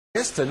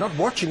Yesterday, not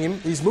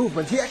watching his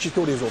movement, he actually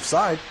thought he was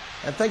offside,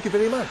 and thank you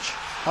very much.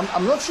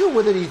 I'm not sure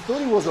whether he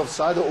thought he was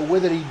offside or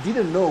whether he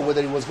didn't know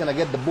whether he was going to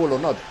get the ball or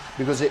not,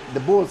 because the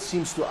ball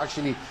seems to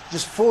actually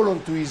just fall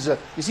onto his...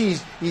 you see,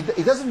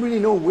 he doesn't really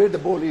know where the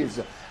ball is,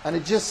 and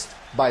it just,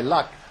 by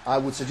luck, I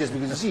would suggest,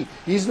 because you see,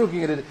 he's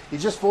looking at it, it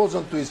just falls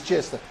onto his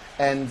chest,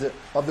 and...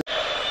 Well,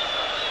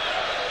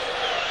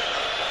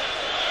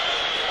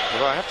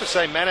 I have to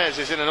say Menez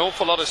is in an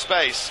awful lot of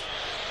space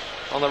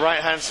on the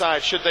right-hand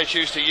side, should they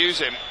choose to use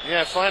him.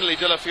 Yeah, finally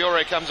De La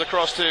Fiore comes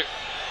across to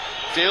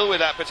deal with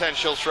that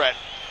potential threat.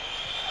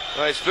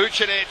 Well, it's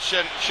Vucinic,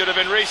 and should have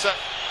been Risa.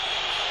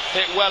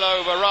 Hit well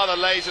over, rather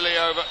lazily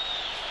over,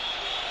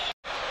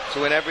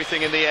 to win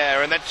everything in the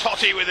air. And then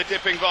Totti with a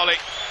dipping volley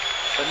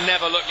that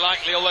never looked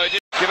likely, although it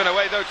did. Given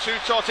away though to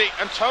Totti,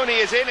 and Tony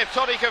is in if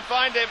Totti can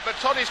find him, but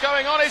Totti's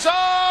going on his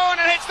own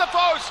and hits the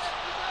post.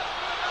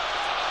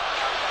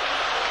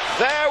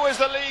 There was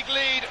the league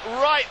lead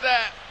right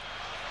there.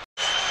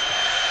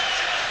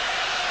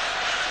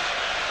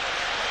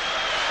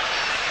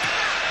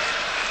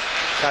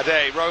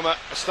 Taddei, Roma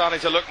are starting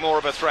to look more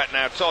of a threat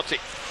now. Totti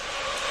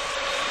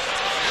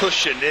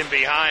cushioned in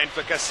behind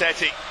for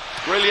Cassetti.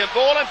 Brilliant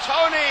ball, and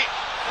Tony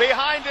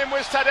behind him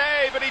was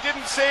Taddei, but he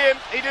didn't see him,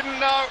 he didn't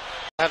know.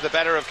 Have the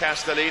better of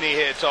Castellini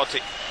here, Totti.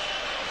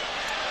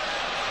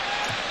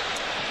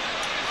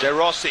 De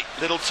Rossi,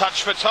 little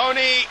touch for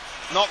Tony,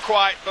 not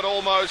quite, but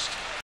almost.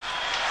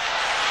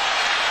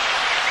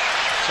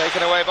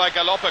 Taken away by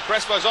Galoppa.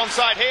 Crespo's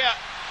onside here.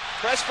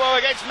 Crespo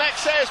against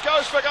Mexes,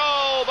 goes for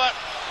goal, but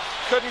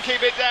couldn't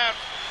keep it down.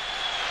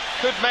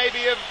 Could maybe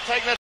have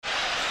taken it.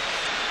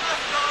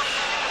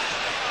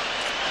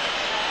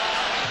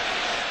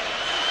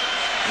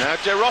 Now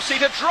De Rossi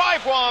to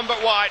drive one,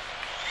 but wide.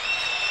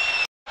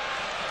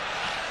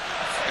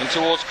 In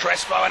towards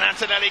Crespo, and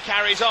Antonelli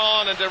carries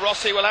on, and De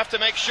Rossi will have to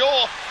make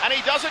sure, and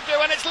he doesn't do,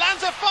 and it's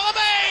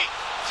Lanzafame!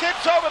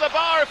 Tipped over the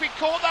bar. If he'd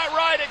caught that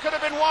right, it could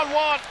have been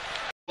 1-1.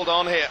 Hold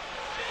on here.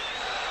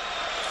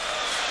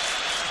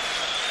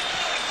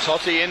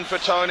 Totti in for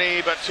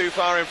Tony, but too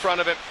far in front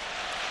of him.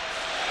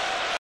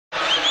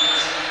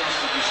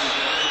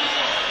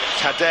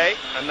 Taddei,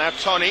 and now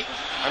Tony,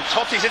 and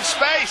Totti's in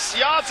space,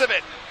 yards of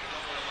it.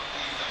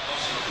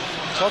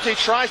 Totti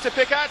tries to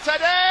pick out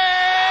Taddei,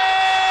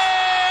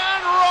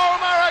 and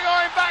Roma are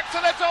going back to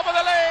the top of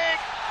the league.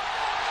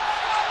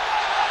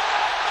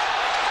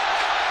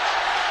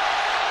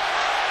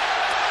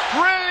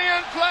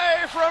 Brilliant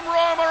play from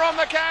Roma on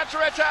the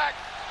counter-attack.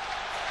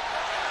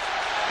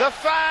 The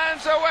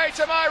fans away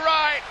to my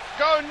right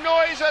go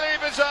noisily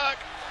berserk.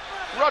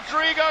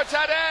 Rodrigo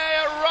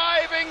Taddei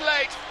arriving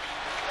late.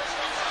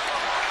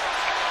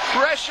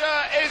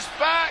 Pressure is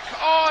back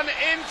on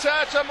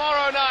Inter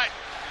tomorrow night.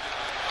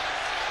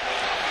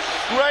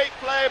 Great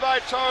play by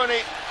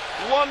Tony.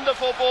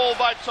 Wonderful ball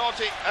by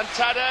Totti, and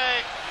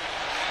Taddei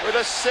with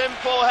a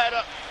simple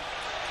header.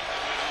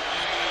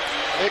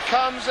 It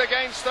comes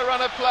against the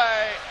run of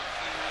play,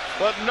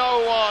 but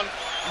no one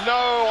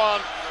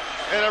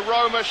in a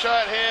Roma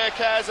shirt here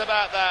cares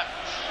about that.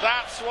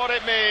 That's what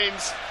it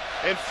means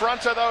in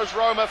front of those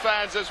Roma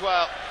fans as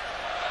well.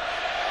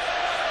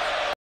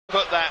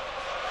 Put that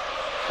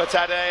for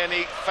Taddei, and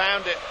he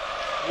found it.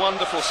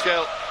 Wonderful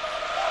skill.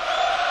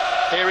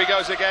 Here he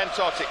goes again,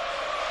 Totti.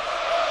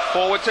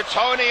 Forward to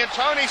Tony, and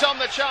Tony's on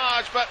the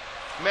charge, but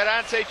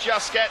Mirante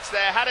just gets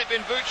there. Had it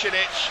been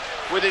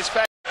Vucinic with his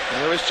pace.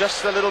 There was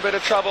just a little bit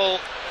of trouble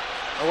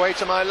away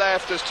to my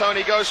left as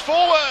Tony goes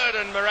forward,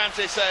 and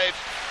Mirante saved.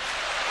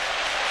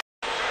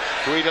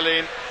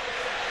 Guidolin,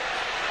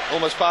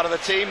 almost part of the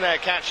team there,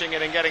 catching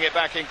it and getting it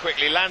back in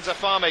quickly.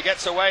 Lanzafame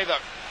gets away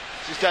though.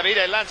 This is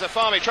Davide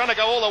Lanzafame trying to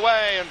go all the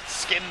way and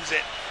skims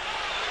it.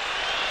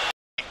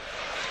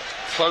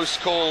 Close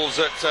calls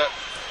at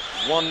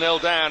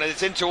 1-0 down, and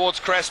it's in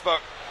towards Crespo.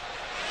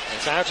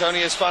 It's out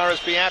only as far as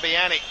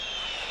Biabiani.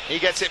 He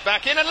gets it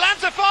back in, and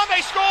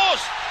Lanzafame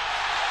scores!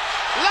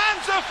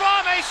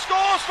 Lanzafame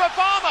scores for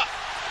Parma!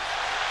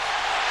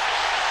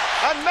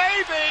 And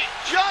maybe,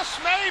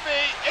 just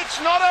maybe, it's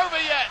not over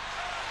yet.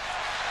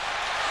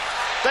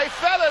 They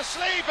fell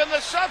asleep in the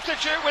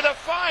substitute with a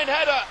fine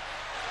header,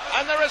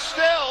 and there are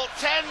still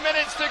 10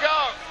 minutes to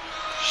go.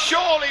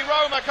 Surely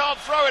Roma can't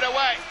throw it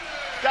away.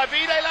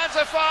 Davide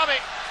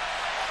Lanzafame.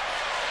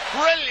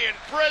 Brilliant,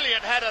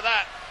 brilliant header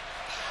that.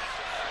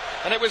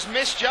 And it was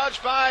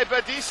misjudged by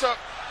Badiso.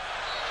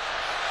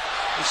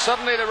 And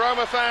suddenly the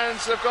Roma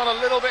fans have gone a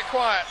little bit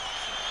quiet.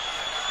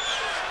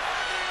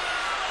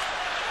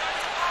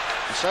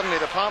 And suddenly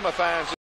the Parma fans